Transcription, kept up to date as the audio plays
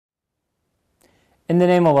In the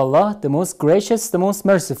name of Allah, the most gracious, the most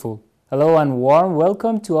merciful. Hello and warm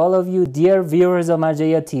welcome to all of you dear viewers of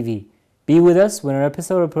Marjaeyat TV. Be with us with an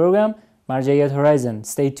episode of program Marjaeyat Horizon.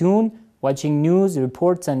 Stay tuned, watching news,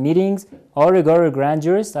 reports and meetings, all regarding Grand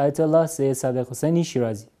Jurist Ayatollah Sayyid Sadiq Hussein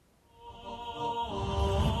al-Shirazi.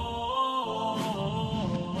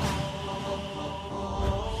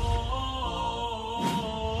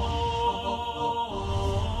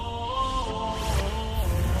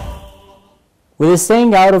 With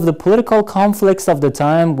staying out of the political conflicts of the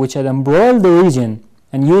time which had embroiled the region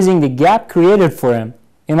and using the gap created for him,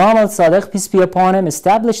 Imam al-Sadiq, peace be upon him,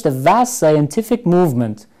 established a vast scientific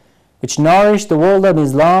movement which nourished the world of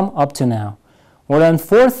Islam up to now. More than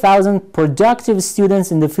 4,000 productive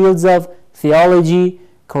students in the fields of theology,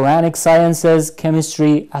 Quranic sciences,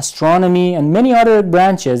 chemistry, astronomy, and many other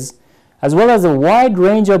branches, as well as a wide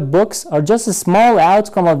range of books, are just a small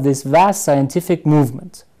outcome of this vast scientific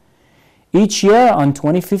movement. Each year on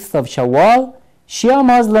 25th of Shawwal, Shia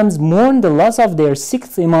Muslims mourn the loss of their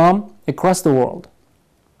 6th Imam across the world.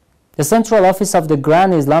 The central office of the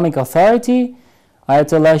Grand Islamic Authority,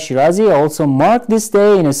 Ayatollah al-Shirazi, also marked this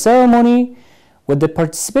day in a ceremony with the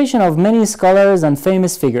participation of many scholars and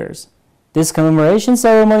famous figures. This commemoration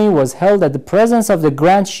ceremony was held at the presence of the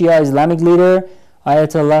Grand Shia Islamic leader,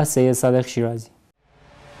 Ayatollah Sayyid Sadiq Shirazi.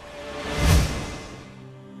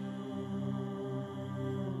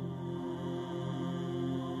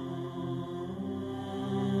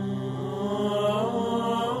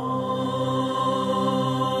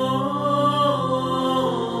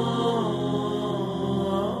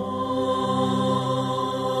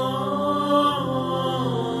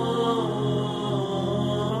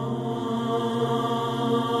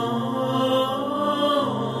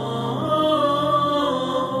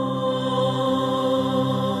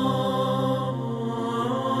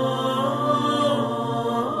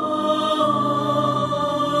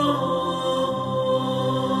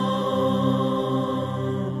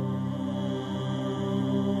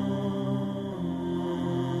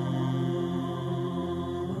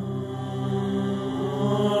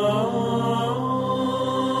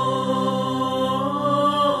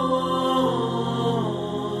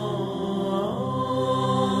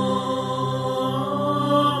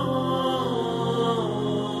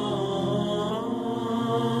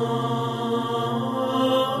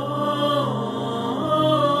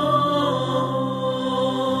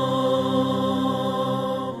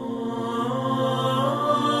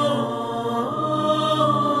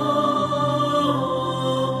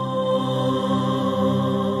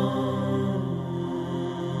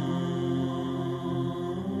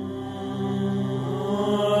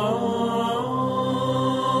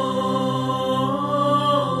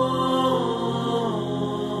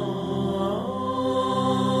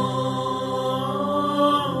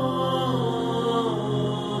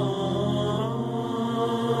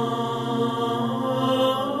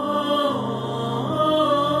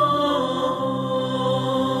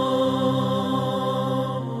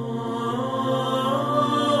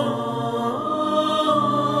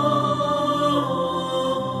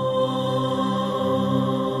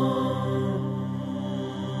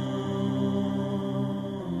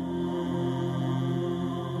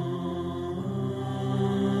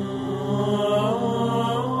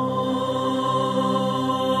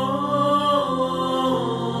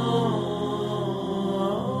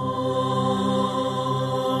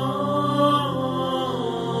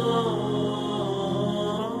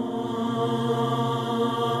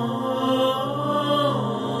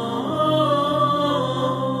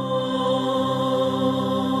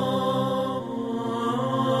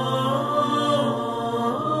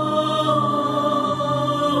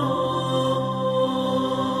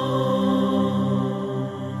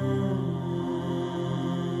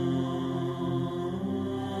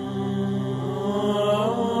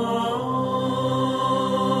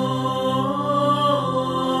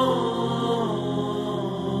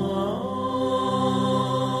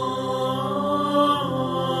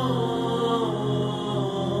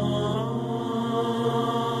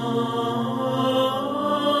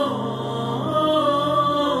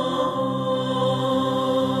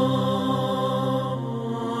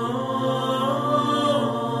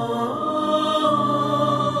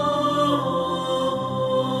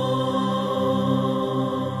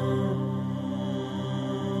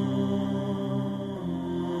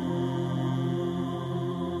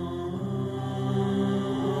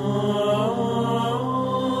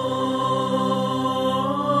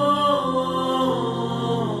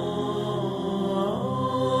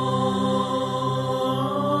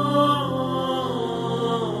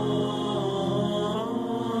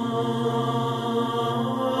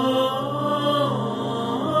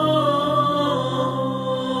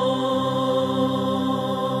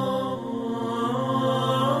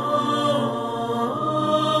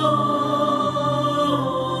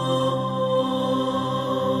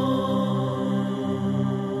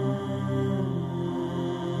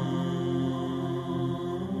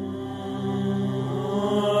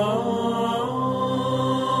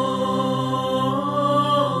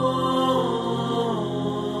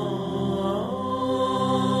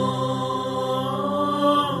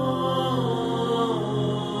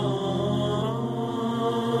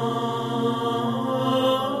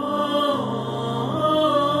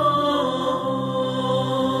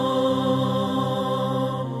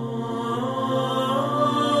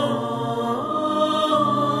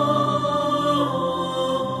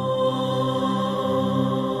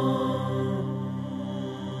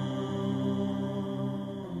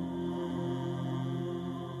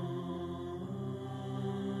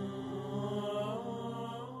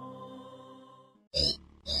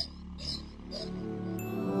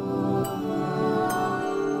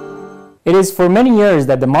 It is for many years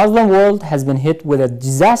that the Muslim world has been hit with a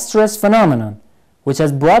disastrous phenomenon, which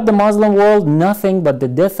has brought the Muslim world nothing but the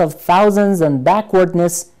death of thousands and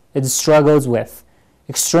backwardness it struggles with.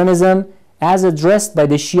 Extremism, as addressed by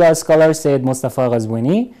the Shia scholar Sayyid Mustafa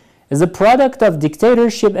Ghazwini, is a product of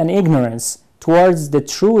dictatorship and ignorance towards the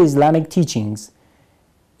true Islamic teachings.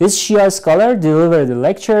 This Shia scholar delivered a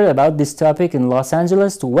lecture about this topic in Los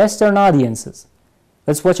Angeles to Western audiences.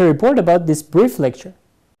 Let's watch a report about this brief lecture.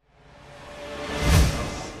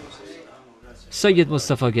 Sayyid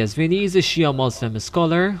Mustafa Ghazwini is a Shia Muslim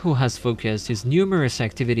scholar who has focused his numerous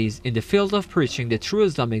activities in the field of preaching the true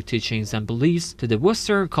Islamic teachings and beliefs to the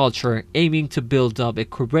Western culture, aiming to build up a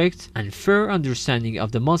correct and fair understanding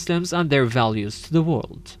of the Muslims and their values to the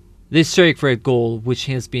world. This sacred goal, which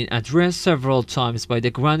has been addressed several times by the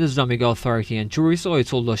Grand Islamic Authority and jurist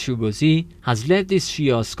Ayatollah Shirazi, has led this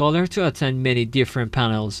Shia scholar to attend many different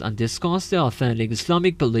panels and discuss the authentic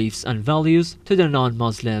Islamic beliefs and values to the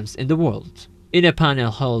non-Muslims in the world. In a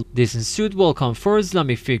panel held, this institute welcomed 4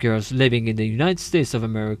 Islamic figures living in the United States of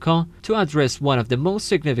America to address one of the most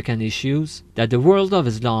significant issues that the world of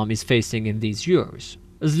Islam is facing in these years.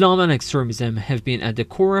 Islam and extremism have been at the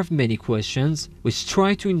core of many questions which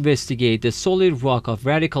try to investigate the solid rock of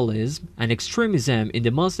radicalism and extremism in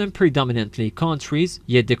the Muslim predominantly countries,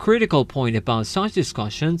 yet the critical point about such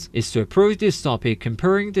discussions is to approach this topic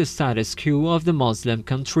comparing the status quo of the Muslim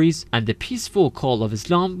countries and the peaceful call of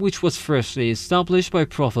Islam, which was firstly established by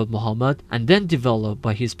Prophet Muhammad and then developed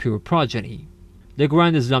by his pure progeny. The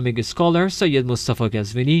Grand Islamic scholar Sayyid Mustafa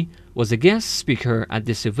Ghazwini was a guest speaker at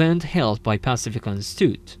this event held by Pacific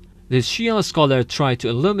Institute. The Shia scholar tried to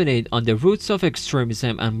illuminate on the roots of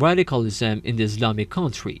extremism and radicalism in the Islamic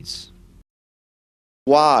countries.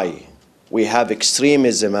 Why we have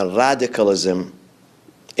extremism and radicalism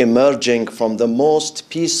emerging from the most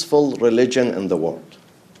peaceful religion in the world?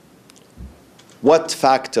 What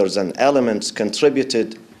factors and elements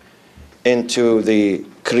contributed into the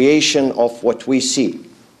creation of what we see,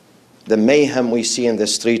 the mayhem we see in the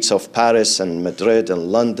streets of Paris and Madrid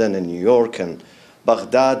and London and New York and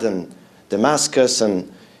Baghdad and Damascus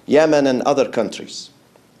and Yemen and other countries?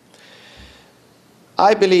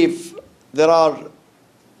 I believe there are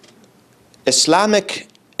Islamic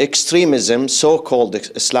extremism, so-called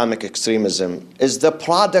Islamic extremism, is the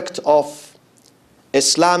product of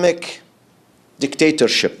Islamic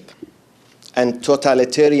dictatorship and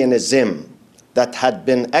totalitarianism that had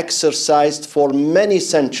been exercised for many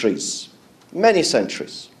centuries,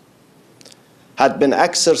 had been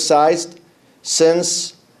exercised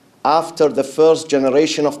since after the first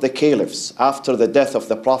generation of the caliphs, after the death of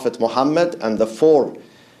the Prophet Muhammad and the 4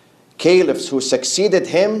 caliphs who succeeded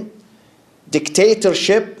him.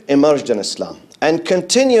 Dictatorship emerged in Islam and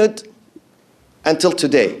continued until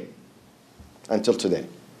today.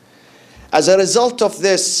 As a result of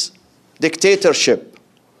this dictatorship,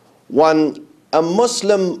 when a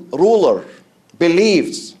Muslim ruler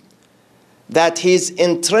believes that he's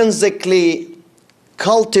intrinsically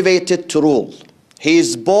cultivated to rule, he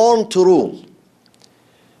is born to rule,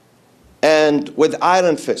 and with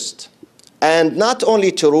iron fist, and not only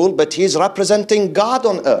to rule, but he's representing God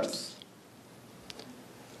on earth.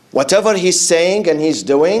 Whatever he's saying and he's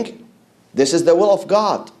doing, this is the will of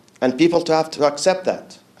God, and people have to accept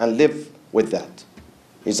that and live with that.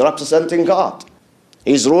 He's representing God.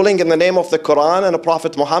 He's ruling in the name of the Quran and the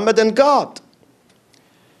Prophet Muhammad and God.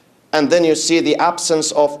 And then you see the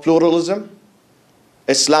absence of pluralism.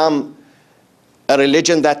 Islam, a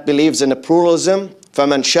religion that believes in a pluralism.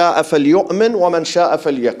 فَمَنْ شَاءَ فَلْيُؤْمِنْ وَمَنْ شَاءَ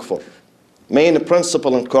فَلْيَكْفُرْ. Main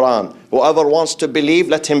principle in Quran. Whoever wants to believe,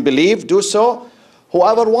 let him believe, do so.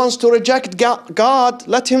 Whoever wants to reject God,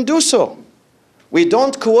 let him do so. We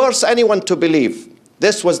don't coerce anyone to believe.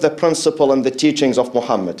 This was the principle and the teachings of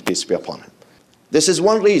Muhammad, peace be upon him. This is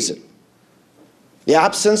one reason. The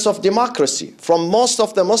absence of democracy from most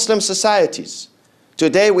of the Muslim societies.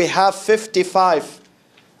 Today we have 55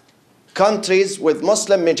 countries with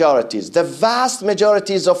Muslim majorities. The vast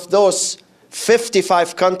majorities of those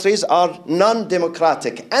 55 countries are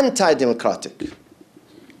non-democratic, anti-democratic.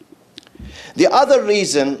 The other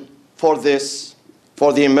reason for this,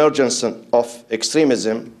 for the emergence of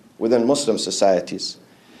extremism within Muslim societies,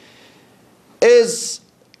 is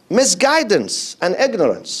misguidance and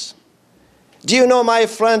ignorance. Do you know, my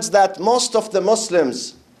friends, that most of the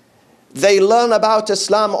Muslims, they learn about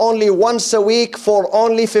Islam only once a week for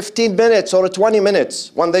only 15 minutes or 20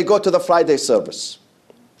 minutes when they go to the Friday service?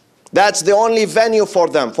 That's the only venue for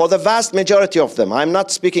them, for the vast majority of them. I'm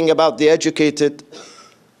not speaking about the educated.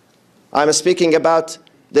 I'm speaking about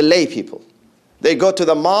the lay people. They go to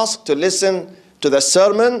the mosque to listen to the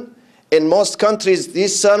sermon, In most countries,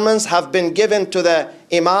 these sermons have been given to the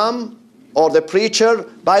imam or the preacher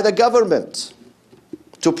by the government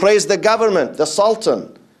to praise the government, the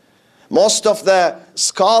sultan. Most of the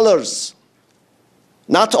scholars,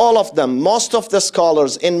 not all of them, most of the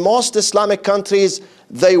scholars in most Islamic countries,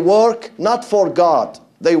 they work not for God,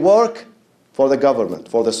 they work for the government,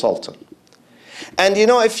 for the sultan. And you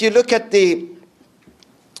know, if you look at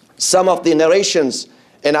some of the narrations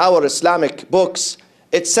in our Islamic books,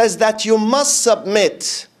 it says that you must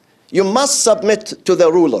submit to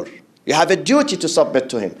the ruler. You have a duty to submit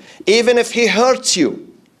to him. Even if he hurts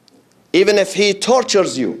you, even if he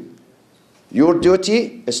tortures you, your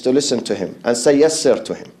duty is to listen to him and say yes, sir,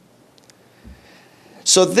 to him.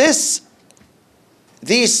 So these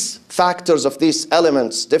factors of these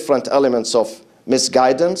elements, different elements of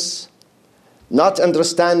misguidance, not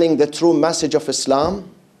understanding the true message of Islam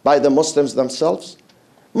by the Muslims themselves.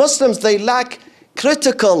 Muslims, they lack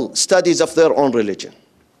critical studies of their own religion.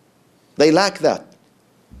 They lack that.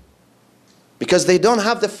 Because they don't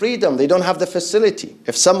have the freedom, they don't have the facility.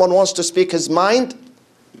 If someone wants to speak his mind,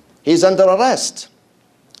 he's under arrest.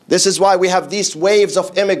 This is why we have these waves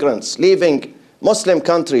of immigrants leaving Muslim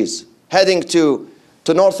countries, heading to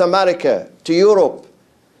North America, to Europe.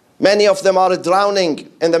 Many of them are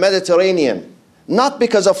drowning in the Mediterranean, not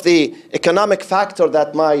because of the economic factor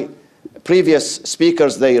that my previous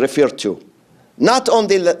speakers, they referred to. Not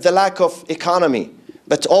only the lack of economy,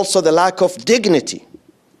 but also the lack of dignity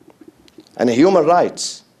and human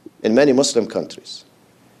rights in many Muslim countries.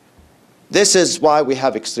 This is why we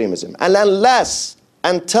have extremism. And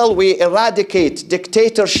until we eradicate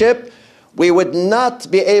dictatorship, we would not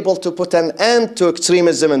be able to put an end to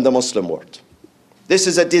extremism in the Muslim world. This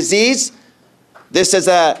is a disease. This is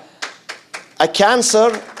a cancer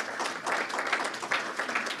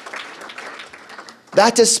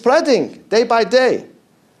that is spreading day by day.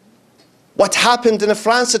 What happened in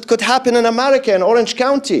France, it could happen in America, in Orange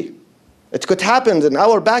County. It could happen in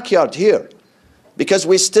our backyard here, because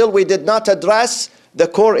we did not address the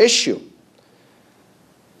core issue.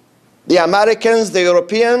 The Americans, the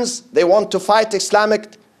Europeans, they want to fight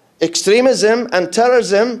Islamic extremism and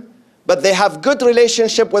terrorism, but they have good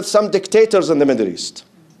relationship with some dictators in the Middle East.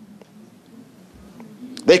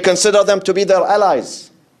 They consider them to be their allies.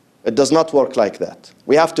 It does not work like that.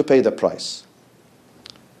 We have to pay the price.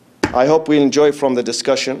 I hope we enjoy from the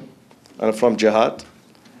discussion and from jihad.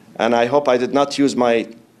 And I hope I did not use my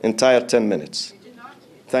entire 10 minutes.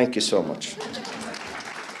 Thank you so much.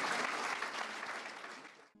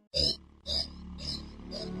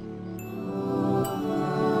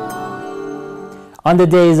 On the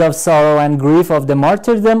days of sorrow and grief of the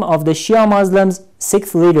martyrdom of the Shia Muslims'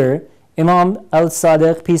 sixth leader, Imam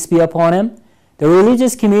al-Sadiq, peace be upon him, the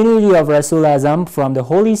religious community of Rasul Azam from the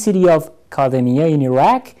holy city of Al-Karbalaei in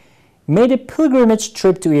Iraq made a pilgrimage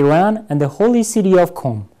trip to Iran and the holy city of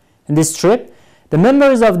Qom. In this trip, the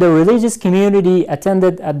members of the religious community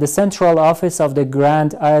attended at the central office of the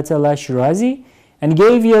Grand Ayatollah Shirazi and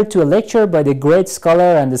gave ear to a lecture by the great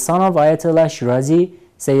scholar and the son of Ayatollah Shirazi,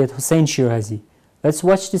 Sayyid Hussein Shirazi. Let's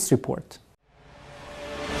watch this report.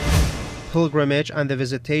 Pilgrimage and the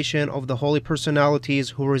visitation of the holy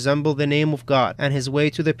personalities who resemble the name of God and His way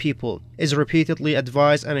to the people is repeatedly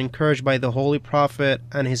advised and encouraged by the Holy Prophet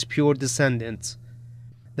and his pure descendants.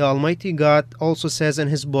 The Almighty God also says in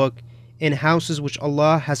His book, "In houses which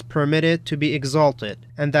Allah has permitted to be exalted,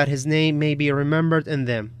 and that His name may be remembered in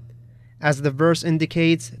them." As the verse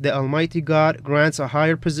indicates, the Almighty God grants a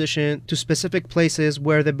higher position to specific places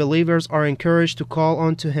where the believers are encouraged to call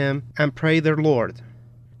unto Him and pray their Lord.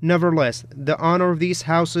 Nevertheless, the honor of these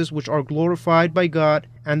houses which are glorified by God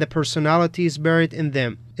and the personalities buried in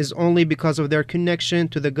them is only because of their connection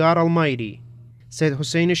to the God Almighty. Sayyid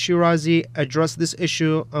Hussein al-Shirazi addressed this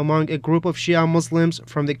issue among a group of Shia Muslims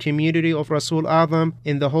from the community of Rasul Azam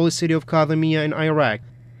in the holy city of Qadimiyya in Iraq.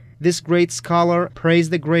 This great scholar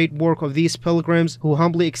praised the great work of these pilgrims who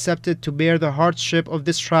humbly accepted to bear the hardship of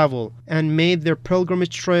this travel and made their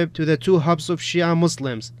pilgrimage trip to the two hubs of Shia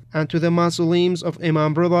Muslims and to the mausoleums of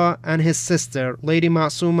Imam Rida and his sister, Lady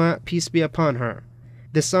Ma'suma, peace be upon her.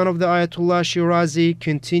 The son of the Ayatollah Shirazi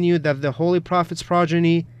continued that the Holy Prophet's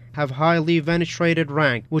progeny have highly venerated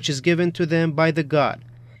rank, which is given to them by the God.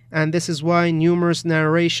 And this is why numerous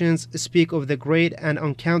narrations speak of the great and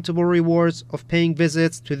uncountable rewards of paying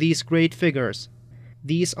visits to these great figures.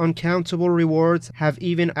 These uncountable rewards have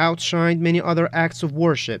even outshined many other acts of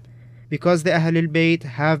worship, because the Ahlul Bayt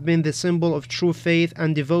have been the symbol of true faith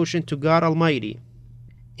and devotion to God Almighty.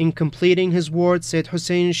 In completing his words, Sayyid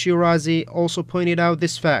Hussein al-Shirazi also pointed out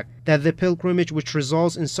this fact, that the pilgrimage which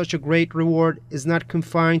results in such a great reward is not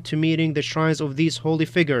confined to meeting the shrines of these holy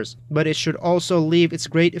figures, but it should also leave its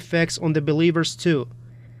great effects on the believers too.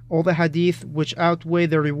 All the hadith which outweigh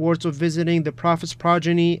the rewards of visiting the Prophet's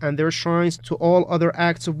progeny and their shrines to all other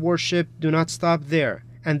acts of worship do not stop there,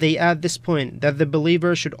 and they add this point, that the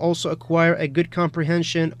believer should also acquire a good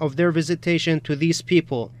comprehension of their visitation to these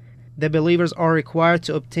people. The believers are required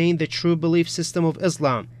to obtain the true belief system of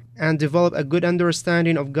Islam and develop a good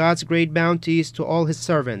understanding of God's great bounties to all his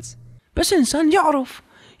servants. بس إنسان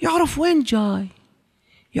يعرف وين جاي،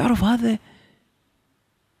 يعرف هذا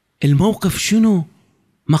الموقف شنو،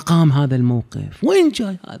 مقام هذا الموقف وين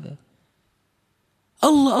جاي، هذا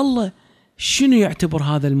الله شنو يعتبر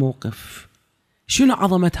هذا الموقف، شنو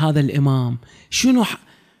عظمة هذا الإمام، شنو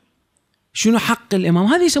حق الإمام،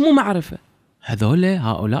 هذه يسموه معرفة.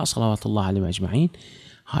 هؤلاء صلوات الله عليهم أجمعين،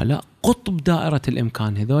 هؤلاء قطب دائرة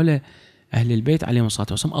الإمكان، هذول أهل البيت عليهم الصلاة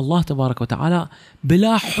والسلام. الله تبارك وتعالى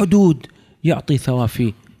بلا حدود يعطي ثواب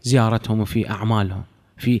في زيارتهم وفي أعمالهم،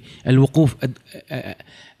 في الوقوف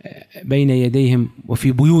بين يديهم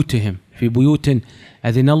وفي بيوتهم، في بيوت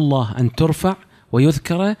أذن الله أن ترفع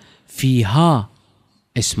ويذكر فيها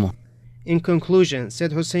اسمه. In conclusion,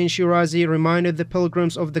 Sayyid Hussein Shirazi reminded the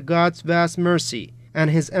pilgrims of the God's vast mercy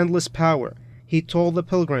and his endless power. He told the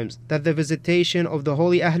pilgrims that the visitation of the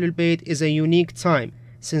holy Ahlul Bayt is a unique time,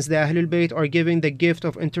 since the Ahlul Bayt are giving the gift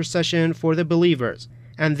of intercession for the believers,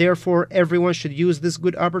 and therefore everyone should use this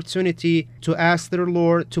good opportunity to ask their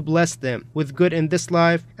Lord to bless them with good in this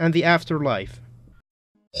life and the afterlife.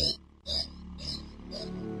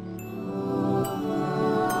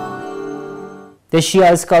 The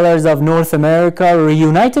Shia scholars of North America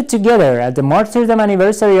reunited together at the martyrdom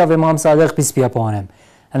anniversary of Imam Sadiq, peace be upon him,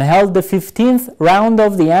 and held the 15th round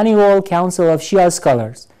of the annual Council of Shia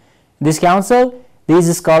Scholars. In this council, these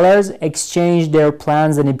scholars exchanged their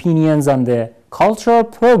plans and opinions on the cultural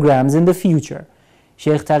programs in the future.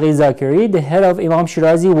 Sheikh Taqi Zakari, the head of Imam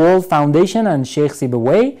Shirazi World Foundation, and Sheikh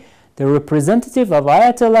Sibawayh, the representative of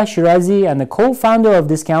Ayatollah Shirazi and the co-founder of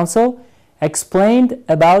this council, explained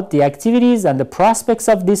about the activities and the prospects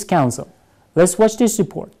of this council. Let's watch this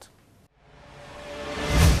report.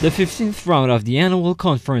 The 15th round of the annual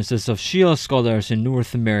conferences of Shia scholars in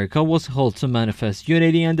North America was held to manifest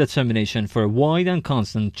unity and determination for wide and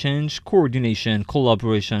constant change, coordination,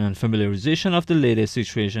 collaboration, and familiarization of the latest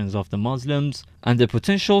situations of the Muslims and the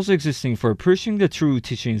potentials existing for preaching the true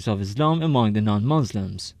teachings of Islam among the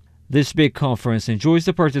non-Muslims. This big conference enjoys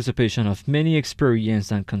the participation of many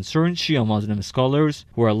experienced and concerned Shia Muslim scholars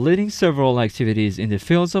who are leading several activities in the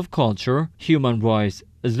fields of culture, human rights,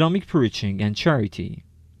 Islamic preaching, and charity.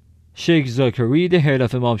 Sheikh Zakari, the head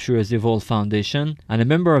of Imam Shirazi World Foundation and a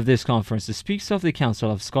member of this conference, speaks of the Council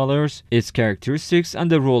of Scholars, its characteristics, and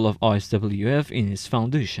the role of ISWF in its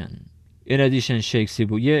foundation. In addition, Sheikh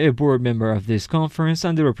Sibawayh, a board member of this conference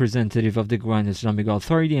and the representative of the Grand Islamic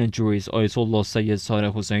Authority and jurist Ayatollah Sayyid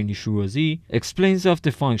Sayyid Hussein al-Shirazi, explains of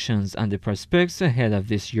the functions and the prospects ahead of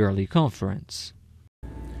this yearly conference.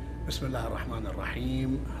 بسم الله الرحمن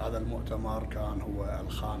الرحيم. هذا المؤتمر كان هو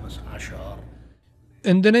الخامس عشر.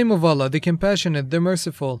 In the name of Allah, the Compassionate, the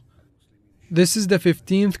Merciful. This is the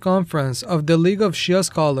 15th conference of the League of Shia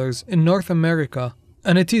Scholars in North America,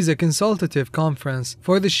 and it is a consultative conference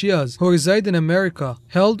for the Shias who reside in America,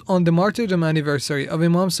 held on the martyrdom anniversary of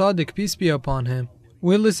Imam Sadiq, peace be upon him.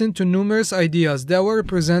 We listened to numerous ideas that were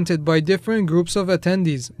presented by different groups of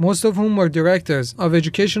attendees, most of whom were directors of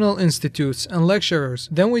educational institutes and lecturers.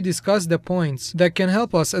 Then we discussed the points that can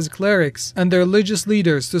help us as clerics and the religious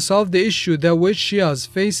leaders to solve the issue that which Shias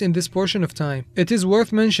face in this portion of time. It is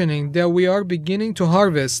worth mentioning that we are beginning to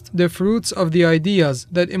harvest the fruits of the ideas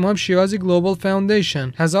that Imam Shirazi Global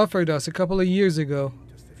Foundation has offered us a couple of years ago.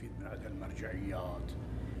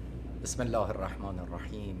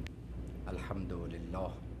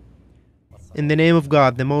 In the name of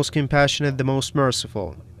God, the most compassionate, the most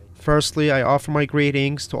merciful. Firstly, I offer my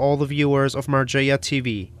greetings to all the viewers of Marjaeyat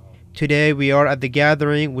TV. Today we are at the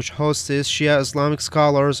gathering which hosts Shia Islamic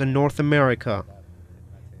scholars in North America.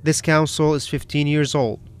 This council is 15 years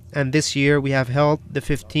old, and this year we have held the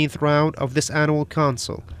 15th round of this annual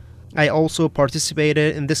council. I also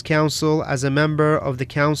participated in this council as a member of the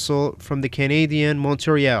council from the Canadian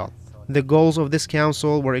Montreal. The goals of this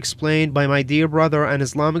council were explained by my dear brother and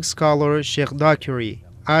Islamic scholar Sheikh Zakari.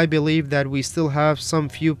 I believe that we still have some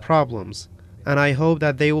few problems, and I hope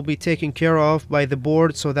that they will be taken care of by the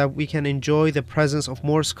board so that we can enjoy the presence of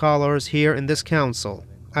more scholars here in this council.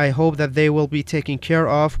 I hope that they will be taken care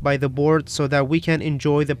of by the board so that we can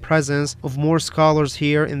enjoy the presence of more scholars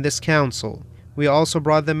here in this council. We also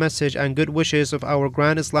brought the message and good wishes of our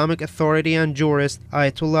Grand Islamic authority and jurist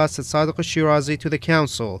Ayatollah Sadiq al-Shirazi to the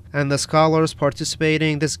council and the scholars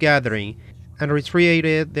participating in this gathering, and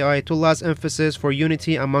reiterated the Ayatollah's emphasis for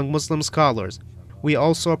unity among Muslim scholars. We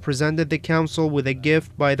also presented the council with a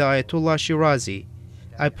gift by the Ayatollah Shirazi.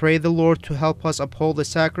 I pray the Lord to help us uphold the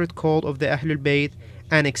sacred code of the Ahlul Bayt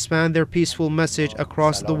and expand their peaceful message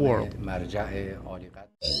across the world.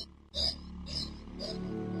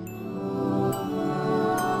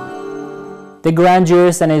 The Grand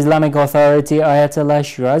Jurist and Islamic Authority Ayatollah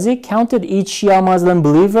Shirazi counted each Shia Muslim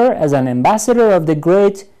believer as an ambassador of the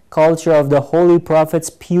great culture of the Holy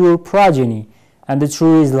Prophet's pure progeny and the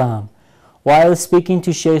true Islam. While speaking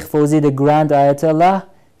to Sheikh Fawzi, the Grand Ayatollah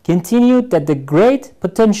continued that the great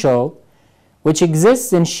potential which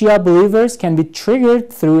exists in Shia believers can be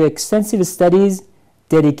triggered through extensive studies,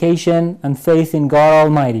 dedication, and faith in God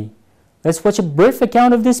Almighty. Let's watch a brief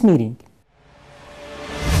account of this meeting.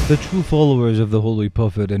 The true followers of the Holy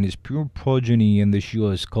Prophet and his pure progeny and the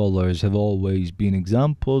Shia scholars have always been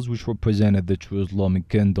examples which represented the true Islamic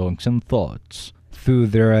conducts and thoughts. Through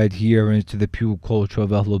their adherence to the pure culture of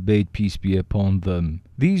Ahlul Bayt, peace be upon them,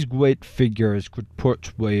 these great figures could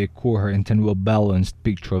portray a coherent and well-balanced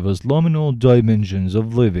picture of Islam in all dimensions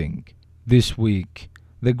of living. This week,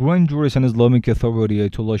 the Grand Jurist and Islamic Authority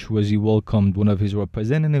Ayatollah Shirazi welcomed one of his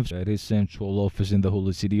representatives at his central office in the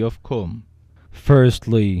holy city of Qom.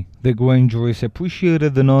 Firstly, the Grand Jurist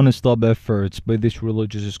appreciated the non-stop efforts by this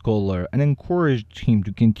religious scholar and encouraged him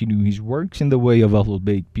to continue his works in the way of Ahlul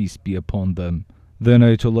Bayt, peace be upon them. Then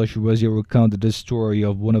Ayatollah Shirazi recounted the story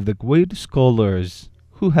of one of the great scholars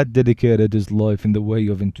who had dedicated his life in the way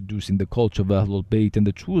of introducing the culture of Ahlul Bayt and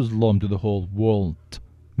the true Islam to the whole world.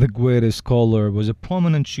 The greatest scholar was a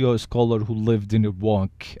prominent Shia scholar who lived in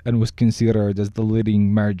Iraq and was considered as the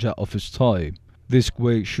leading Marjaeyat of his time. This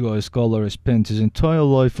great Shia scholar spent his entire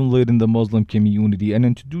life in leading the Muslim community and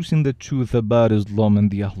introducing the truth about Islam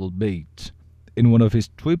and the Ahlul Bayt. In one of his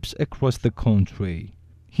trips across the country,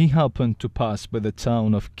 he happened to pass by the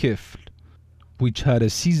town of Kifl, which had a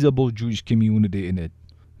sizable Jewish community in it.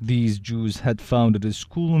 These Jews had founded a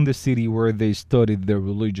school in the city where they studied their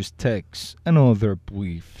religious texts and other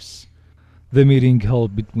beliefs. The meeting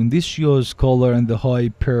held between this Shia scholar and the high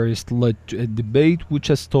priest led to a debate which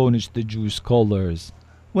astonished the Jewish scholars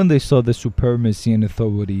when they saw the supremacy and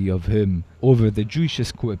authority of him over the Jewish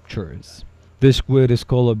scriptures. This great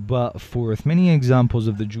scholar brought forth many examples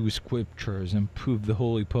of the Jewish scriptures and proved the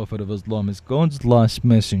Holy Prophet of Islam as God's last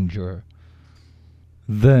messenger.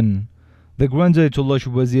 Then, the Grand Ayatollah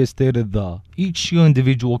Shirazi stated that each Shia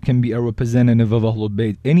individual can be a representative of Ahlul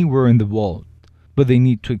Bayt anywhere in the world, but they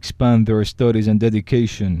need to expand their studies and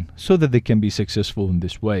dedication so that they can be successful in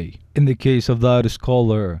this way. In the case of that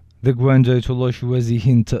scholar, the Grand Ayatollah Shirazi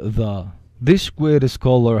hinted that this great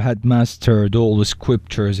scholar had mastered all the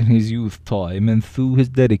scriptures in his youth time, and through his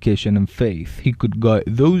dedication and faith, he could guide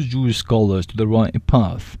those Jewish scholars to the right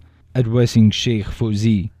path. Addressing Sheikh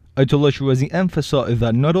Fawzi, Ayatollah Shirazi emphasized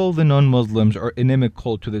that not all the non-Muslims are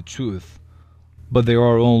inimical to the truth, but they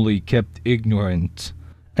are only kept ignorant.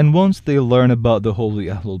 And once they learn about the holy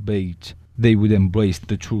Ahlul Bayt, they would embrace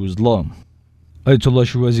the true Islam. Ayatollah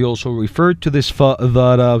Shirazi also referred to this fact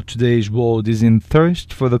that today's world is in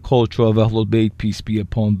thirst for the culture of Ahlul Bayt, peace be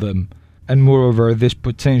upon them. And moreover, this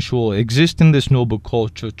potential exists in this noble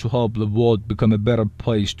culture to help the world become a better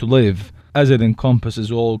place to live, as it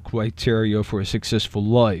encompasses all criteria for a successful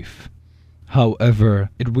life. However,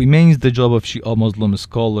 it remains the job of Shia Muslim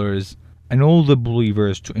scholars and all the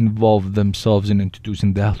believers to involve themselves in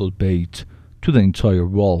introducing the Ahlul Bayt to the entire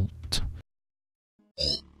world.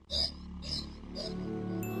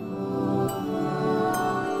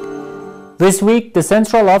 This week, the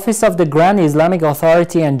Central Office of the Grand Islamic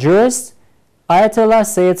Authority and Jurist, Ayatollah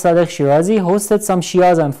Sayyid Sadiq Shirazi, hosted some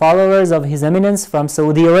Shias and followers of His Eminence from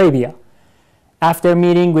Saudi Arabia. After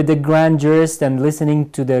meeting with the Grand Jurist and listening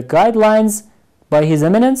to the guidelines by His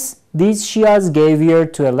Eminence, these Shias gave ear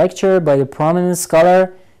to a lecture by the prominent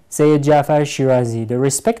scholar Sayyid Jafar Shirazi, the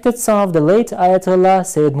respected son of the late Ayatollah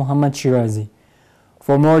Sayyid Muhammad Shirazi.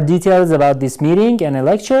 For more details about this meeting and a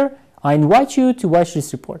lecture, I invite you to watch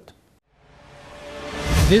this report.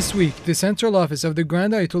 This week, the Central Office of the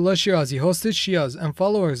Grand Ayatollah Shirazi hosted Shias and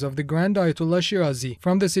followers of the Grand Ayatollah Shirazi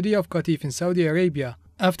from the city of Qatif in Saudi Arabia.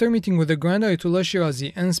 After meeting with the Grand Ayatollah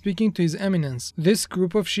Shirazi and speaking to His Eminence, this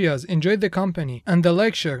group of Shias enjoyed the company and the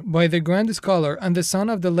lecture by the Grand Scholar and the son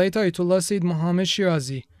of the late Ayatollah Sayyid Muhammad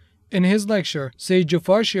Shirazi, In his lecture, Sayyid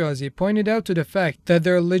Jafar Shirazi pointed out to the fact that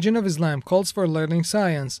the religion of Islam calls for learning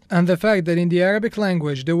science, and the fact that in the Arabic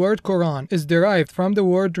language the word Quran is derived from the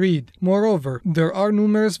word read. Moreover, there are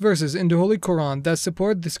numerous verses in the Holy Quran that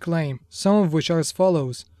support this claim, some of which are as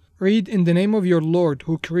follows. Read in the name of your Lord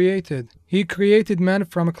who created. He created man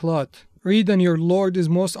from a clot. Read, and your Lord is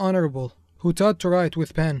most honorable, who taught to write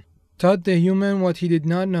with pen, taught the human what he did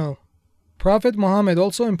not know. Prophet Muhammad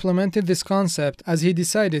also implemented this concept as he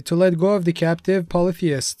decided to let go of the captive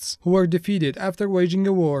polytheists who were defeated after waging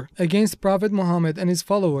a war against Prophet Muhammad and his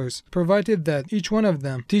followers, provided that each one of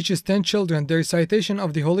them teaches 10 children the recitation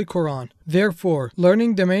of the Holy Quran. Therefore,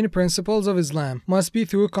 learning the main principles of Islam must be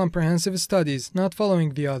through comprehensive studies, not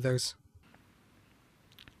following the others.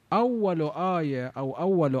 أول آية أو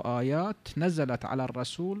أول آيات نزلت على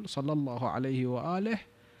الرسول صلى الله عليه وآله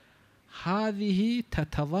هذه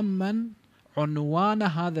تتضمن عنوان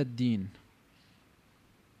هذا الدين.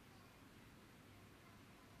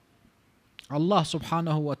 الله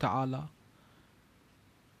سبحانه وتعالى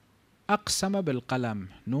أقسم بالقلم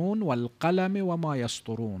نون والقلم وما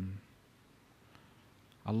يسطرون.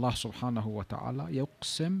 الله سبحانه وتعالى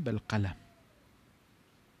يقسم بالقلم،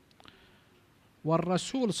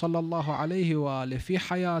 والرسول صلى الله عليه وآله في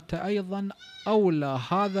حياته أيضا أولى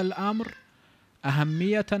هذا الأمر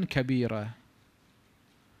أهمية كبيرة.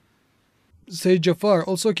 Sayyid Jafar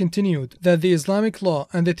also continued that the Islamic law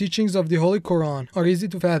and the teachings of the Holy Quran are easy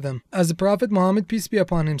to fathom. As the Prophet Muhammad, peace be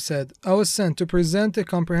upon him, said, I was sent to present a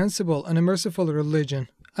comprehensible and a merciful religion.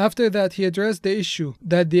 After that, he addressed the issue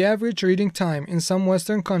that the average reading time in some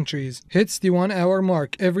Western countries hits the 1-hour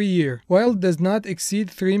mark every year, while it does not exceed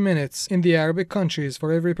 3 minutes in the Arabic countries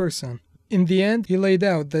for every person. In the end, he laid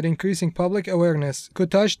out that increasing public awareness could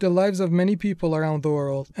touch the lives of many people around the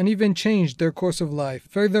world and even change their course of life.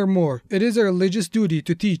 Furthermore, it is a religious duty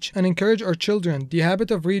to teach and encourage our children the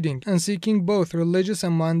habit of reading and seeking both religious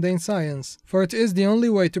and mundane science, for it is the only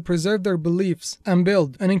way to preserve their beliefs and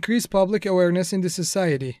build and increase public awareness in the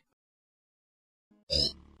society.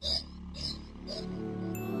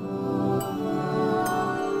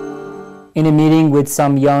 In a meeting with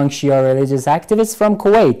some young Shia religious activists from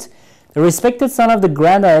Kuwait, the respected son of the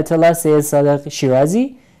Grand Ayatollah Sayyid Sadiq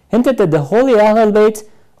Shirazi hinted that the holy Ahl-Bayt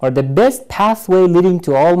are the best pathway leading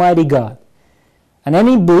to Almighty God, and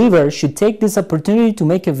any believer should take this opportunity to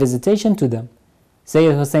make a visitation to them.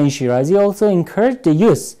 Sayyid Hussein Shirazi also encouraged the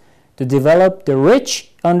youth to develop the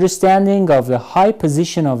rich understanding of the high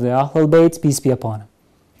position of the Ahl-Bayt, peace be upon him,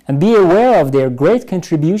 and be aware of their great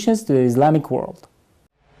contributions to the Islamic world.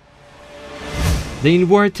 The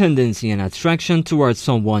inward tendency and attraction towards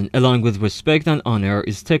someone along with respect and honor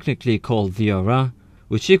is technically called ziyarah,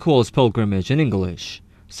 which equals pilgrimage in English.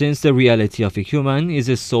 Since the reality of a human is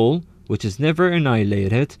a soul which is never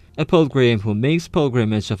annihilated, a pilgrim who makes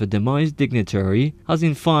pilgrimage of a demised dignitary has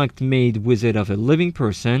in fact made visit of a living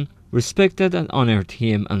person, respected and honored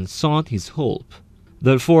him and sought his help.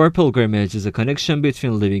 Therefore, pilgrimage is a connection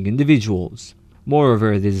between living individuals.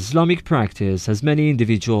 Moreover, this Islamic practice has many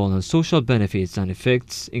individual and social benefits and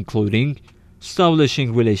effects, including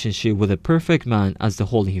establishing relationship with a perfect man as the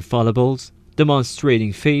Holy Infallibles,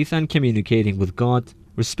 demonstrating faith and communicating with God,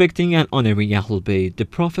 respecting and honoring Ahl-Bayt, the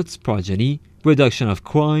Prophet's progeny, reduction of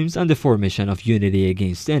crimes, and the formation of unity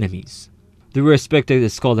against enemies. The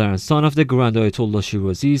respected scholar and son of the Grand Ayatollah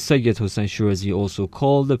Shirazi, Sayyid Hussein Shirazi, also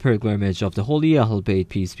called the pilgrimage of the Holy Ahl-Bayt,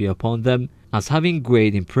 peace be upon them, as having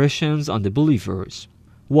great impressions on the believers.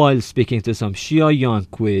 While speaking to some Shia young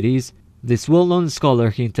Kuwaitis, this well-known scholar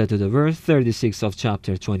hinted to the verse 36 of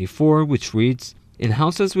chapter 24, which reads, "In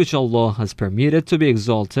houses which Allah has permitted to be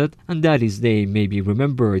exalted, and that His name may be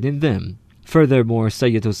remembered in them." Furthermore,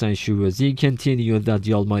 Sayyid Hussein Shirazi continued that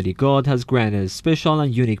the Almighty God has granted a special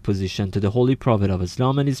and unique position to the Holy Prophet of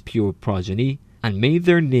Islam and his pure progeny, and made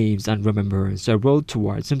their names and remembrance a road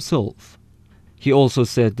towards Himself. He also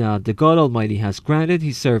said that the God Almighty has granted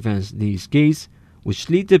His servants these gates, which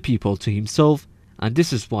lead the people to Himself, and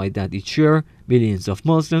this is why that each year millions of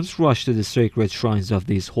Muslims rush to the sacred shrines of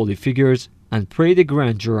these holy figures and pray the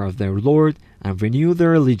grandeur of their Lord and renew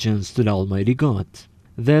their allegiance to the Almighty God.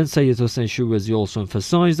 Then Sayyid Hussein Shirazi also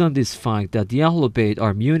emphasized on this fact that the Ahl-Bayt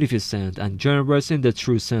are munificent and generous in the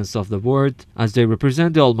true sense of the word, as they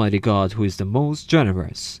represent the Almighty God who is the most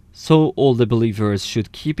generous. So all the believers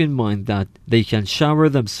should keep in mind that they can shower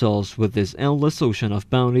themselves with this endless ocean of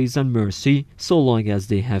bounties and mercy so long as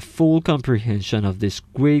they have full comprehension of this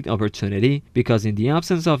great opportunity, because in the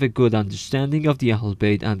absence of a good understanding of the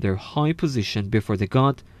Ahl-Bayt and their high position before the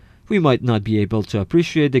God, we might not be able to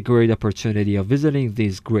appreciate the great opportunity of visiting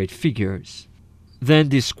these great figures. Then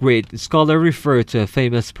this great scholar referred to a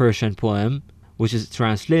famous Persian poem which is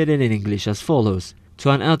translated in English as follows: to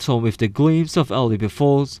an atom if the gleams of Ali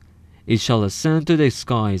befalls, it shall ascend to the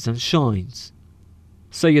skies and shines.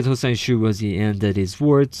 Sayyid Hussein Shirazi ended his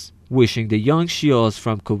words, wishing the young Shias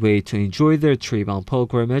from Kuwait to enjoy their trip and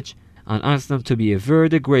pilgrimage, and asked them to be aware of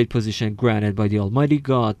the great position granted by the Almighty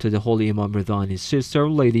God to the Holy Imam Rida and his sister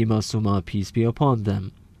Lady Masuma, peace be upon them.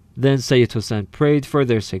 Then Sayyid Hussein prayed for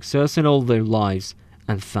their success in all their lives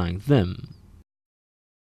and thanked them.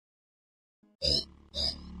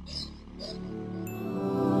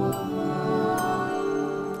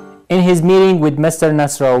 In his meeting with Mr.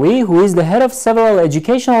 Nasrawi, who is the head of several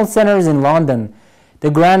educational centers in London, the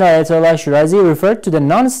Grand Ayatollah Shirazi referred to the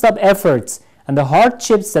non-stop efforts and the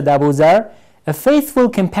hardships that Abu Zar, a faithful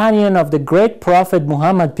companion of the great Prophet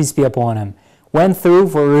Muhammad, peace be upon him, went through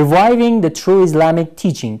for reviving the true Islamic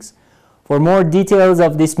teachings. For more details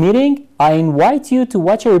of this meeting, I invite you to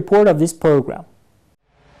watch a report of this program.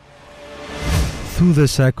 Through the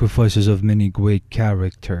sacrifices of many great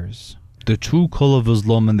characters, the true call of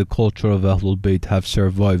Islam and the culture of Ahlul Bayt have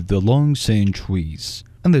survived the long centuries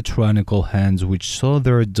and the tyrannical hands which saw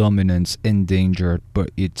their dominance endangered by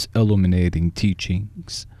its illuminating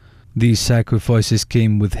teachings. These sacrifices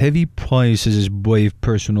came with heavy prices as brave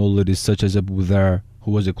personalities such as Abu Dhar,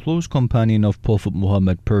 who was a close companion of Prophet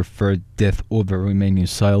Muhammad, preferred death over remaining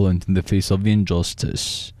silent in the face of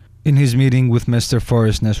injustice. In his meeting with Mr.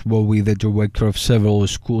 Faris Nasrawi, the director of several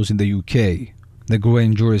schools in the UK, the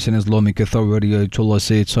grand jurist and Islamic authority Ayatollah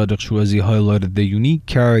Sayyid Sadiq Shirazi highlighted the unique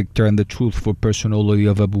character and the truthful personality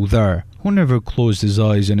of Abu Dhar, who never closed his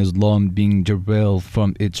eyes on Islam being derailed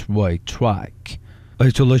from its right track.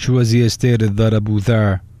 Ayatollah Shirazi stated that Abu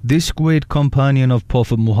Dhar, this great companion of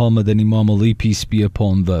Prophet Muhammad and Imam Ali, peace be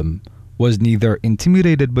upon them, was neither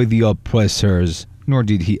intimidated by the oppressors, nor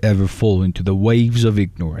did he ever fall into the waves of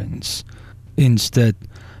ignorance. Instead,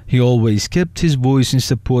 he always kept his voice in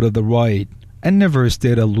support of the right, and never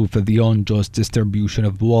stayed aloof at the unjust distribution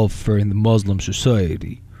of welfare in the Muslim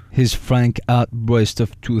society. His frank outburst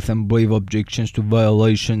of truth and brave objections to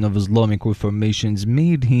violation of Islamic reformations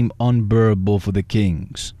made him unbearable for the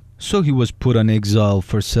kings, so he was put on exile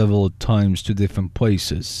for several times to different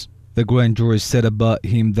places. The grand jurist said about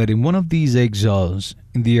him that in one of these exiles,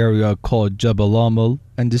 in the area called Jabal Amal,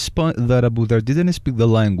 and despite that Abu Dhar didn't speak the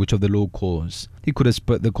language of the locals, he could have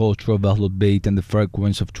spread the culture of Ahlul Bayt and the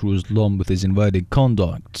fragrance of true Islam with his inviting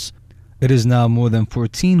conducts. It is now more than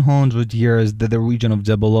 1400 years that the region of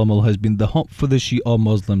Jabal Amal has been the hub for the Shi'a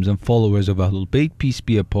Muslims and followers of Ahlul Bayt, peace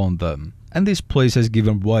be upon them, and this place has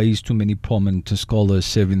given rise to many prominent scholars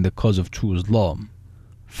serving the cause of true Islam.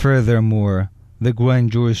 Furthermore, the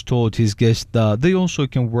grand jurist told his guests that they also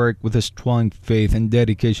can work with a strong faith and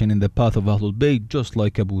dedication in the path of Ahlul Bayt just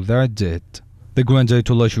like Abu Dhar did. The Grand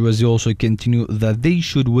Ayatollah Shirazi also continued that they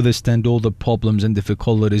should withstand all the problems and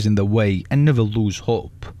difficulties in the way and never lose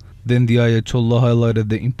hope. Then the Ayatollah highlighted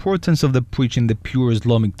the importance of the preaching the pure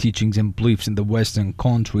Islamic teachings and beliefs in the Western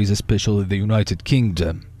countries, especially the United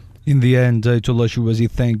Kingdom. In the end, Ayatollah Shirazi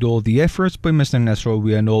thanked all the efforts by Mr.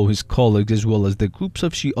 Nasrawi and all his colleagues, as well as the groups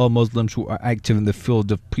of Shi'a Muslims who are active in the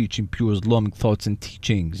field of preaching pure Islamic thoughts and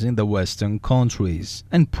teachings in the Western countries,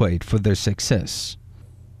 and prayed for their success.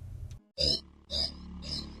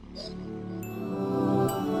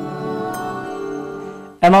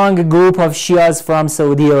 Among a group of Shias from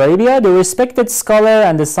Saudi Arabia, the respected scholar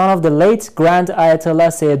and the son of the late Grand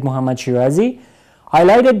Ayatollah Sayyid Muhammad Shirazi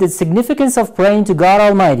highlighted the significance of praying to God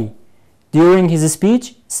Almighty. During his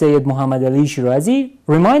speech, Sayyid Muhammad Ali Shirazi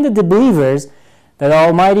reminded the believers that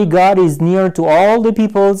Almighty God is near to all the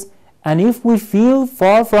peoples, and if we feel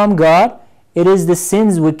far from God, it is the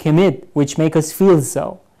sins we commit which make us feel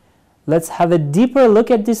so. Let's have a deeper look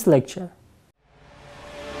at this lecture.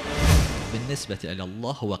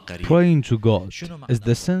 Praying to God is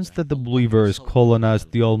the sense that the believers call and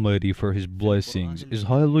ask the Almighty for His blessings is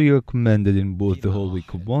highly recommended in both the Holy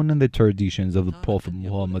Quran and the traditions of the Prophet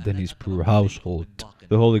Muhammad and his pure household.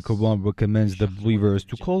 The Holy Quran recommends the believers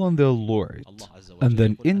to call on their Lord, and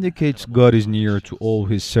then indicates God is near to all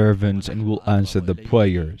His servants and will answer the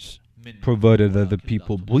prayers, provided that the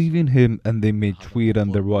people believe in Him and they may tread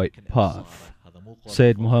on the right path.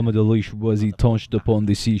 Sayyid Muhammad Ali Shirazi touched upon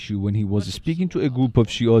this issue when he was speaking to a group of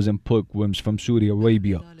Shias and pilgrims from Saudi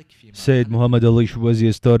Arabia. Sayyid Muhammad Ali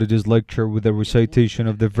Shirazi started his lecture with a recitation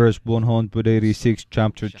of the verse 186,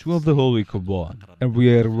 chapter 2 of the Holy Quran, and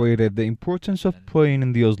reiterated the importance of praying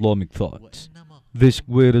in the Islamic thoughts. This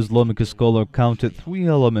great Islamic scholar counted 3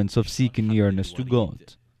 elements of seeking nearness to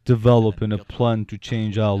God: developing a plan to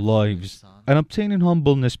change our lives, and obtaining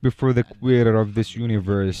humbleness before the creator of this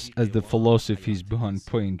universe as the philosophies behind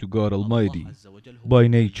praying to God Almighty. By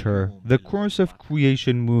nature, the course of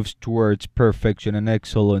creation moves towards perfection and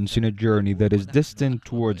excellence in a journey that is destined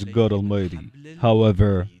towards God Almighty.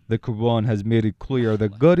 However, the Quran has made it clear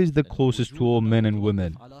that God is the closest to all men and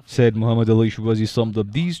women. Said Muhammad al-Shirazi summed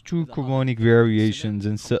up these two Quranic variations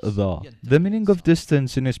and said that the meaning of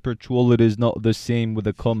distance in spirituality is not the same with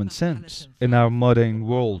the common sense. In our modern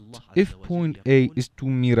world, if point A is 2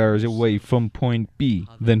 meters away from point B,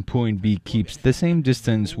 then point B keeps the same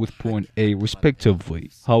distance with point A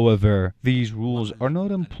respectively. However, these rules are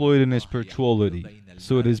not employed in spirituality,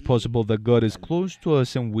 so it is possible that God is close to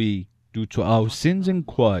us and we, due to our sins and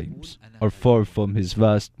crimes, are far from His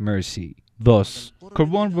vast mercy. Thus,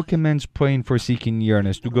 Quran recommends praying for seeking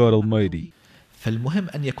nearness to God Almighty. فالمهم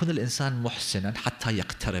أن يكون الإنسان محسنا حتى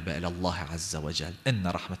يقترب إلى الله عز وجل. إن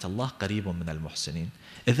رحمة الله قريب من المحسنين.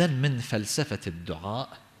 إذن من فلسفة الدعاء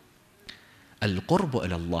القرب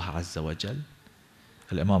إلى الله عز وجل.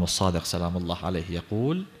 الإمام الصادق سلام الله عليه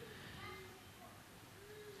يقول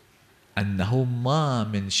أنه ما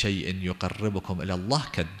من شيء يقربكم إلى الله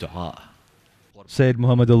كالدعاء. Said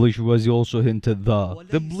Muhammad al-Shirazi also hinted that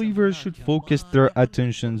the believers should focus their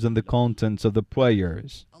attentions on the contents of the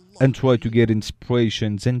prayers and try to get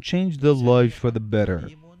inspirations and change their lives for the better.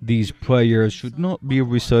 These prayers should not be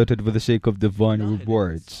recited for the sake of divine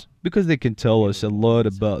rewards, because they can tell us a lot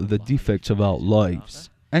about the defects of our lives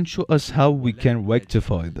and show us how we can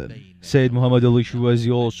rectify them. Said Muhammad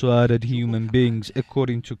al-Shirazi also added human beings,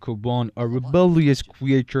 according to Quran, are rebellious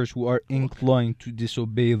creatures who are inclined to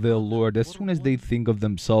disobey their Lord as soon as they think of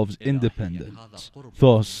themselves independent.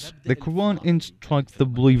 Thus, the Quran instructs the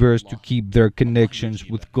believers to keep their connections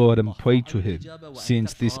with God and pray to Him,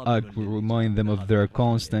 since this act will remind them of their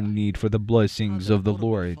constant need for the blessings of the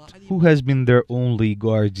Lord, who has been their only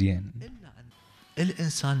guardian.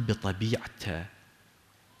 الإنسان بطبيعته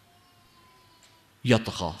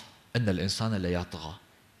يطغى. إن الإنسان لا يطغى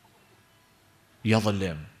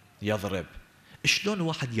يظلم يضرب. شلون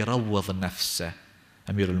واحد يروض نفسه؟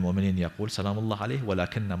 أمير المؤمنين يقول سلام الله عليه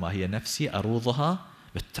ولكنما هي نفسي أروضها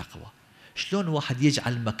بالتقوى. شلون واحد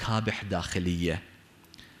يجعل مكابح داخلية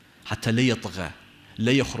حتى لا يطغى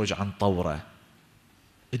لا يخرج عن طوره؟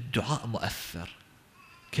 الدعاء مؤثر.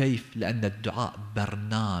 كيف؟ لأن الدعاء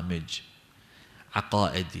برنامج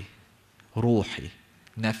عقائدي روحي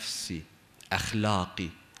نفسي أخلاقي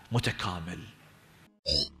متكامل.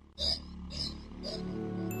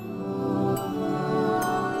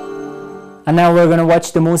 And now we're going to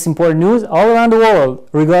watch the most important news all around the world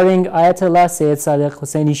regarding Ayatollah Sayyid Sadiq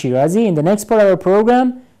Hussein Shirazi in the next part of our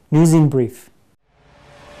program, News in Brief.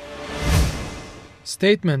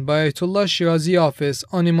 Statement by Ayatollah Shirazi office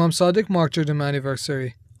on Imam Sadiq martyrdom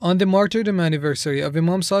anniversary. On the martyrdom anniversary of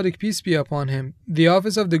Imam Sadiq, peace be upon him, the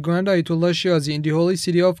office of the Grand Ayatollah Shirazi in the holy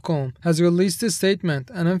city of Qom has released a statement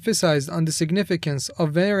and emphasized on the significance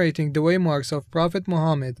of venerating the waymarks of Prophet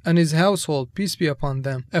Muhammad and his household, peace be upon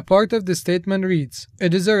them. A part of the statement reads,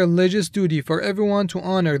 "It is a religious duty for everyone to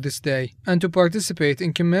honor this day and to participate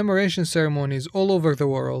in commemoration ceremonies all over the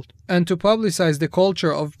world, and to publicize the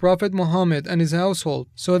culture of Prophet Muhammad and his household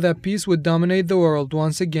so that peace would dominate the world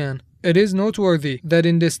once again. It is noteworthy that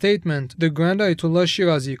in the statement, the Grand Ayatollah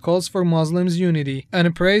Shirazi calls for Muslims' unity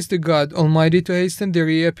and prays to God Almighty to hasten the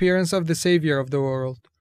reappearance of the Savior of the world."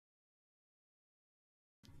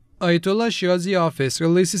 Ayatollah Shirazi office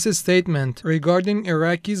releases a statement regarding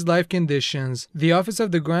Iraqis' life conditions. The office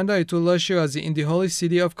of the Grand Ayatollah Shirazi in the holy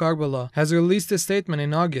city of Karbala has released a statement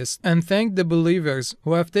in August and thanked the believers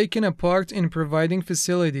who have taken a part in providing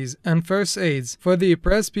facilities and first aids for the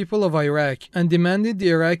oppressed people of Iraq and demanded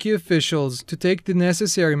the Iraqi officials to take the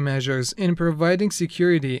necessary measures in providing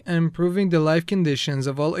security and improving the life conditions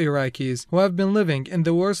of all Iraqis who have been living in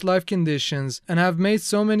the worst life conditions and have made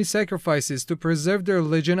so many sacrifices to preserve the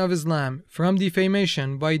religion of Islam from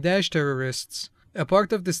defamation by Daesh terrorists. A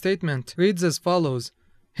part of the statement reads as follows: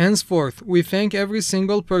 "Henceforth, we thank every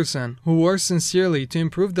single person who works sincerely to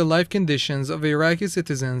improve the life conditions of Iraqi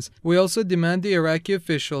citizens. We also demand the Iraqi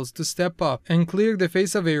officials to step up and clear the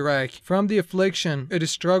face of Iraq from the affliction it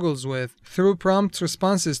struggles with through prompt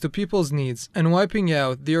responses to people's needs and wiping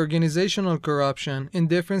out the organizational corruption in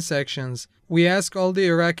different sections. We ask all the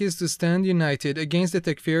Iraqis to stand united against the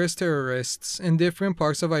Takfirist terrorists in different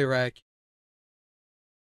parts of Iraq."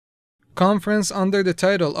 Conference under the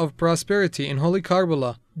title of Prosperity in Holy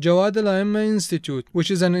Karbala. Jawad al-A'imma Institute,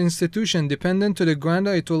 which is an institution dependent to the Grand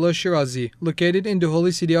Ayatollah Shirazi, located in the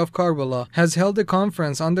holy city of Karbala, has held a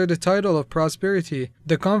conference under the title of Prosperity.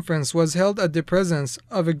 The conference was held at the presence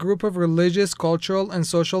of a group of religious, cultural, and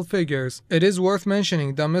social figures. It is worth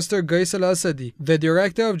mentioning that Mr. Qais al-Asadi, the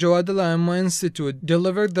director of Jawad al-A'imma Institute,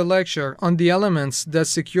 delivered the lecture on the elements that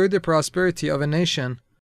secure the prosperity of a nation.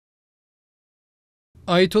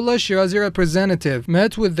 Ayatollah Shirazi representative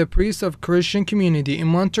met with the priest of Christian community in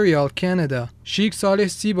Montreal, Canada, Sheikh Saleh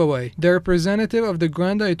Sibawai, the representative of the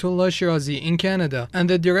Grand Ayatollah Shirazi in Canada, and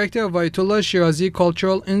the director of Ayatollah Shirazi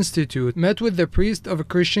Cultural Institute met with the priest of a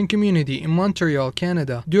Christian community in Montreal,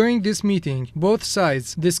 Canada. During this meeting, both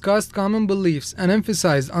sides discussed common beliefs and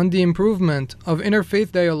emphasized on the improvement of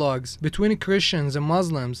interfaith dialogues between Christians and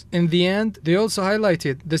Muslims. In the end, they also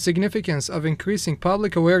highlighted the significance of increasing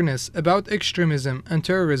public awareness about extremism and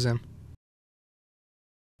terrorism.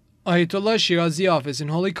 Ayatollah Shirazi office in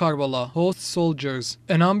Holy Karbala hosts soldiers,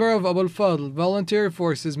 a number of Abu al-Fadl volunteer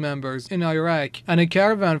forces members in Iraq, and a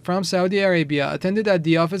caravan from Saudi Arabia attended at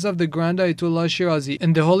the office of the Grand Ayatollah Shirazi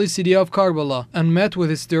in the holy city of Karbala and met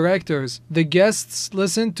with its directors. The guests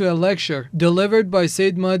listened to a lecture delivered by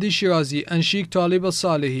Sayyid Mahdi Shirazi and Sheikh Talib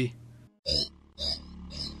al-Salehi.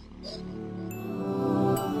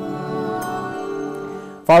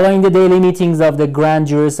 Following the daily meetings of the Grand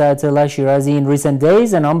Jurist Ayatollah Shirazi in recent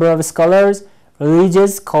days, a number of scholars,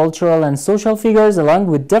 religious, cultural, and social figures, along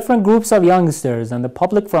with different groups of youngsters and the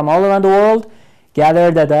public from all around the world,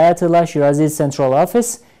 gathered at Ayatollah Shirazi's central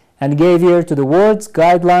office and gave ear to the words,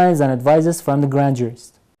 guidelines, and advices from the Grand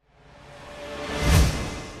Jurist.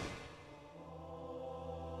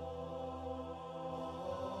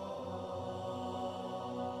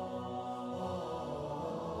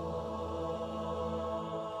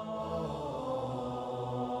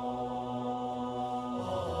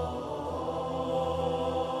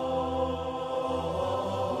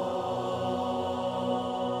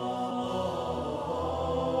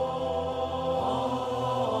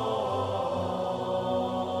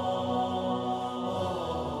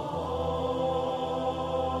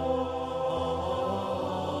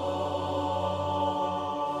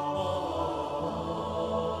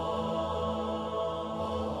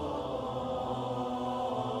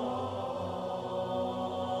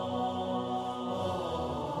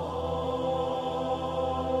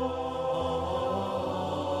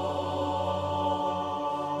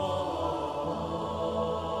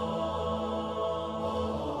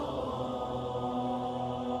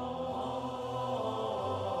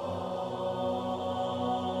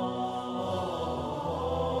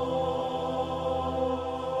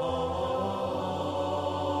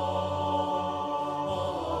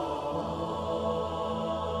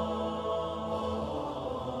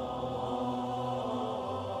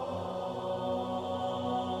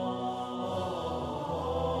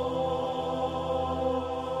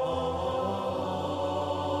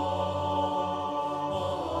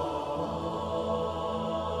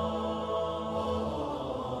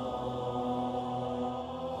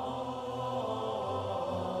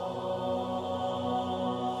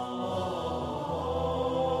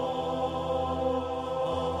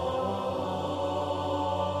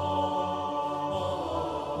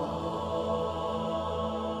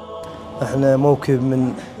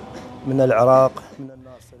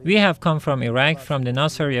 We have come from Iraq, from the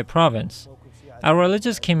Nasiriyah province. Our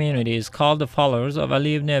religious community is called the followers of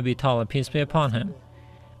Ali ibn Abi Talib, peace be upon him.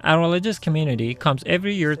 Our religious community comes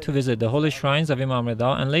every year to visit the holy shrines of Imam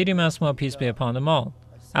Rida and Lady Masma, peace be upon them all.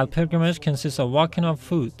 Our pilgrimage consists of walking of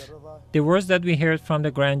foot. The words that we heard from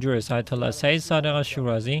the Grand Jurist Ayatollah Sayyid Sadiq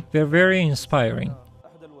al-Shirazi were very inspiring.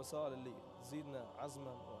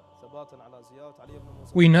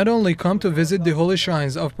 We not only come to visit the holy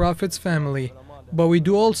shrines of Prophet's family, but we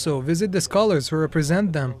do also visit the scholars who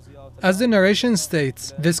represent them. As the narration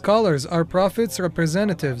states, the scholars are Prophet's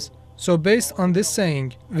representatives. So based on this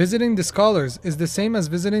saying, visiting the scholars is the same as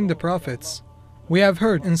visiting the prophets. We have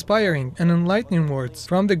heard inspiring and enlightening words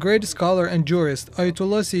from the great scholar and jurist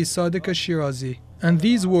Ayatollah Sayyid Sadiq al-Shirazi, and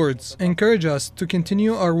these words encourage us to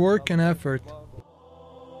continue our work and effort.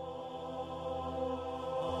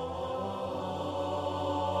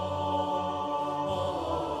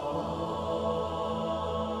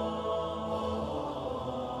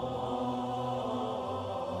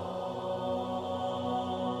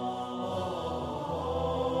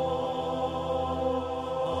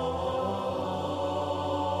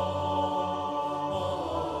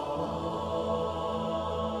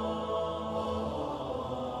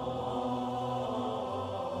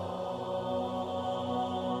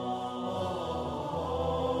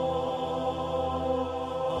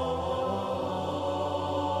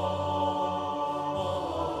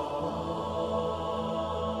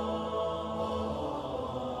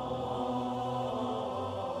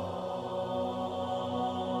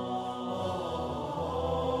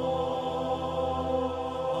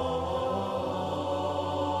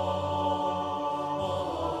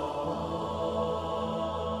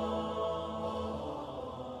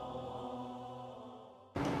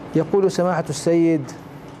 يقول سماحة السيد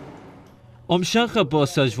Sheikh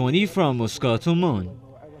Abbas Sajwani from Muscat, Oman.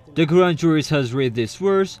 The Grand Jurist has read this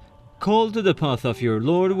verse, "Call to the path of your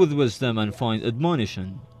Lord with wisdom and find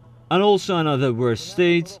admonition." And also another verse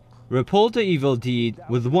states, "Repel the evil deed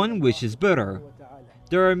with one which is better."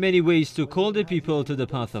 There are many ways to call the people to the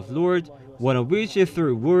path of Lord, one of which is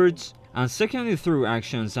through words, and secondly through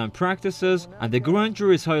actions and practices, and the Grand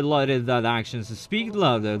Jurist highlighted that actions speak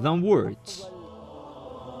louder than words.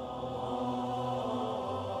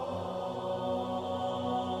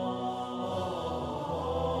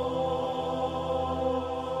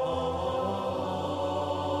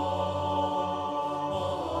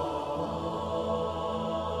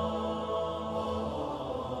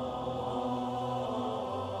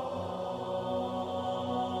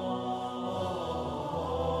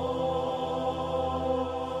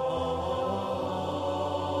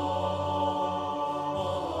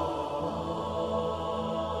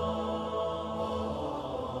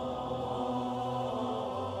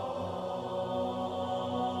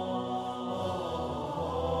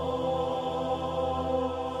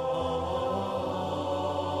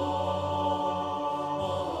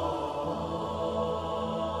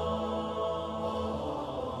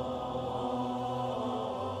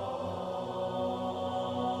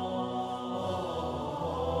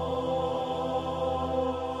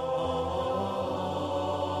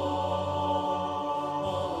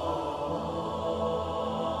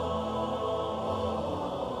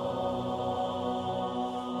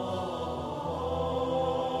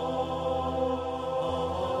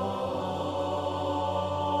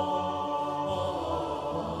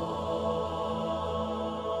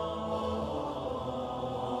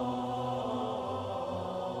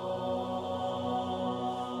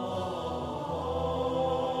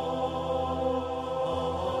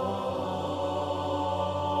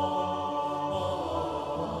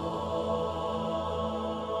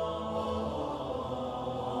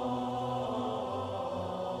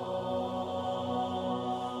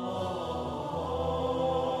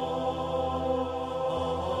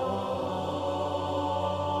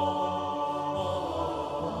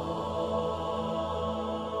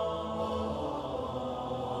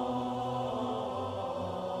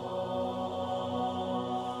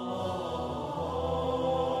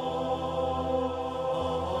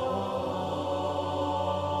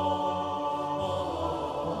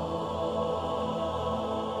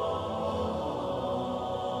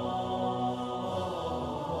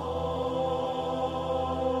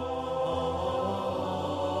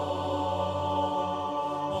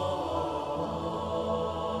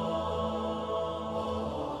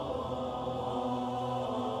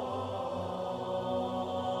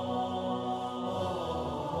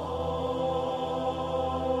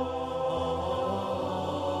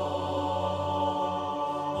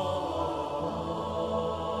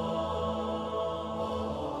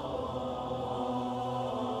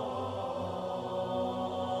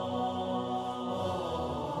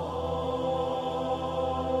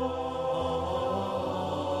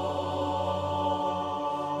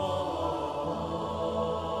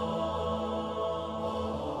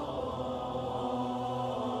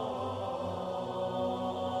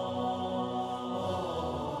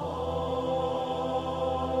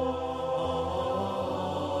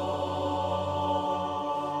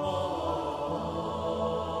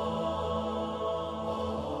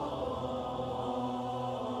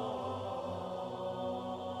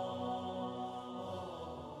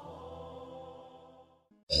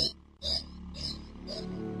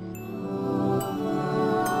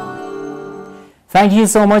 Thank you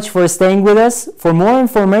so much for staying with us. For more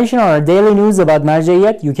information on our daily news about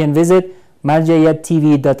Marjaeyat, you can visit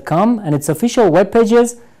marjaeyattv.com and its official web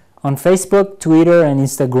pages on Facebook, Twitter, and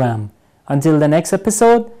Instagram. Until the next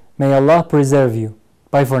episode, may Allah preserve you.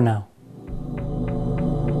 Bye for now.